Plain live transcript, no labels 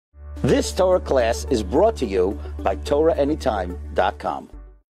This Torah class is brought to you by TorahAnytime.com.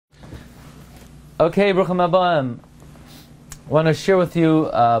 Okay, Bruchim Abayim. I want to share with you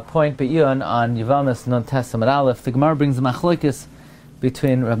a point by Iyun on Yevamos Non Testament Aleph. The Gemara brings a machlokes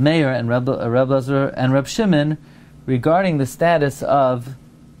between Reb Meir and Reb Lazar and Reb Shimon regarding the status of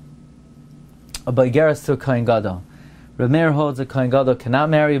a Baigeres to a Kohen Gadol. Reb Meir holds a Kohen Gadol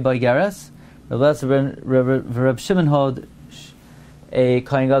cannot marry a Baigeres. Reb Lazar and Reb Shimon hold a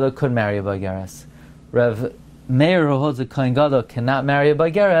Kohen Gadol could marry a Baigeres. Reb Meir, who holds a Kohen Gadol, cannot marry a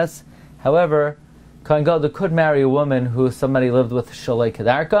Baigeres. However, Kohen Gadol could marry a woman who somebody lived with Shalei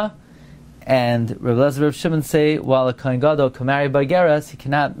Kedarka, and Reb Lazar and Reb Shimon say while a Kohen Gadol can marry a Baigeres, he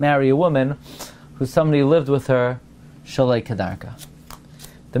cannot marry a woman who somebody lived with her Shalei Kedarka.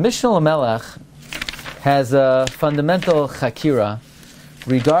 The Mishna Lamelech has a fundamental Chikira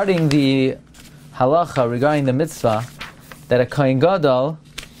regarding the halacha, regarding the mitzvah, that a Kohen Gadol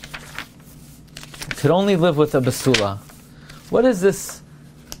could only live with a basula. What is this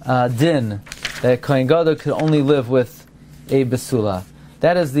din that a Kohen Gadol could only live with a basula?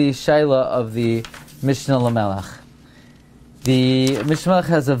 That is the shaila of the Mishna Lamelech. The Mishna Lamelech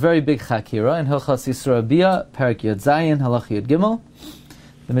has a very big chakira in Hilchos Yisro Abiyah, Perek Yud Zayin, Halach Yud Gimel.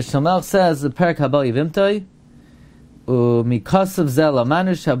 The Mishna Lamelech says the Perek Habal Yivimtoi u'mikasav zel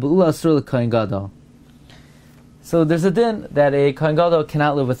amanush habu'ula asur l'Kohen Gadol. So there's a din that a Kohen Gadol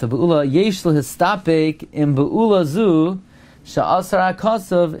cannot live with a Be'ula. Yesh l'histapek im Be'ula zu sha'asar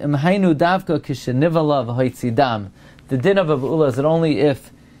ha'kasav im hainu davka k'shenivala v'hoitzidam. The din of a Be'ula is that only if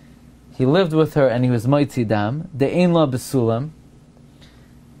he lived with her and he was moitzidam, de'ein la besulam,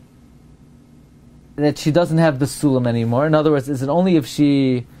 that she doesn't have besulam anymore. In other words, is it only if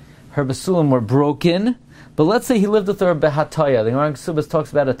her besulam were broken? But let's say he lived with her behataya. The Gemara in Kesubos talks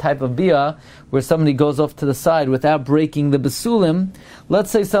about a type of bia where somebody goes off to the side without breaking the besulim.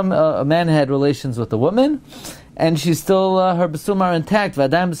 Let's say a man had relations with a woman, and she's still her besulim are intact.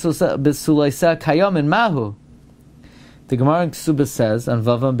 V'adam besulaisa kayam in mahu. The Gemara in Kesubos says on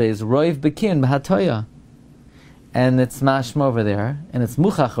Vavam Beis roiv bekin behataya, and it's mashma over there, and it's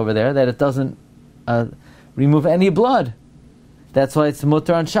muchach over there that it doesn't remove any blood. That's why it's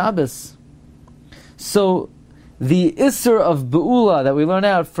mutar on Shabbos. So, the Isser of Be'ula that we learn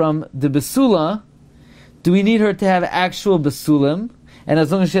out from the Besula, do we need her to have actual Besulim? And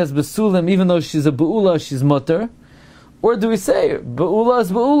as long as she has Besulim, even though she's a Be'ula, she's mutter? Or do we say, Be'ula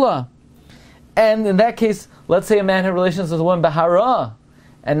is Be'ula? And in that case, let's say a man had relations with a woman Bahara,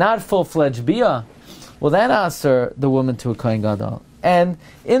 and not full-fledged Bia. Well, that answer the woman to a Kohen Gadol. And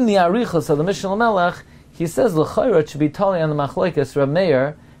in the Arichos of the Mishna Lamelech, he says, L'chayra, it should be tali on the Machlokes, Reb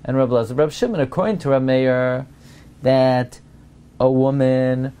Meir, and Reb Lazar, Reb Shimon, according to Reb Meir, that a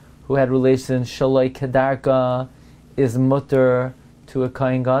woman who had relations Shalei Kedarka is mutter to a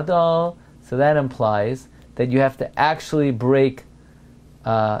Kohen Gadol. So that implies that you have to actually break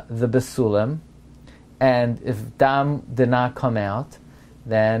the besulim, and if dam did not come out,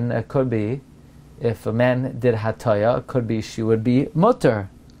 then it could be, if a man did hataya, it could be she would be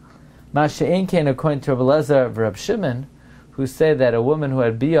mutter. Masha'en Kain, according to Reb Lazar and Reb Shimon, who say that a woman who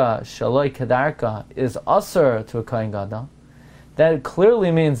had bia shaloi kedarka is asur to a Kohen Gadol, that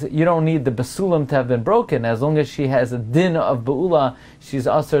clearly means that you don't need the besulim to have been broken. As long as she has a din of be'ula, she's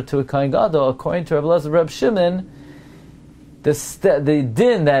asur to a Kohen Gadol. According to Reb Lazar and Reb Shimon, the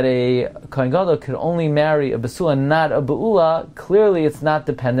din that a Kohen Gadol could only marry a besula, not a be'ula, clearly it's not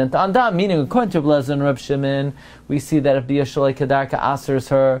dependent on that. Meaning, according to Reb Lazar and Reb Shimon, we see that if bia shaloi kedarka asurs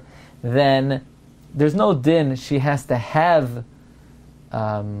her, then there's no din she has to have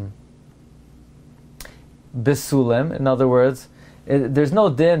besulim. In other words, there's no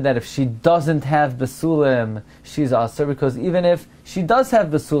din that if she doesn't have besulim, she's asur, because even if she does have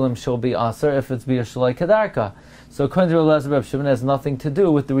besulim, she'll be asur if it's bia shaloi kedarka. So according to Reb Lazar Reb Shimon, it has nothing to do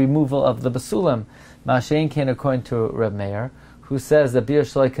with the removal of the besulim. Masha'en Kain, according to Reb Meir, who says that bia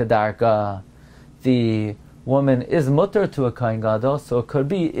shaloi kedarka, the woman is mutter to a Kohen Gadol, so it could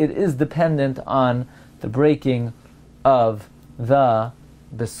be it is dependent on the breaking of the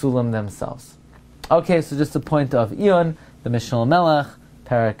besulim themselves. Okay, so just a point of Iyun, the Mishna Lamelech,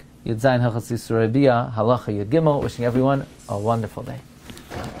 Perek Yud Zayin Hilchos Yisro Abiyah, Halacha Yud Gimel. Wishing everyone a wonderful day.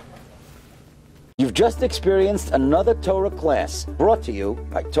 You've just experienced another Torah class brought to you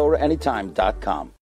by TorahAnytime.com.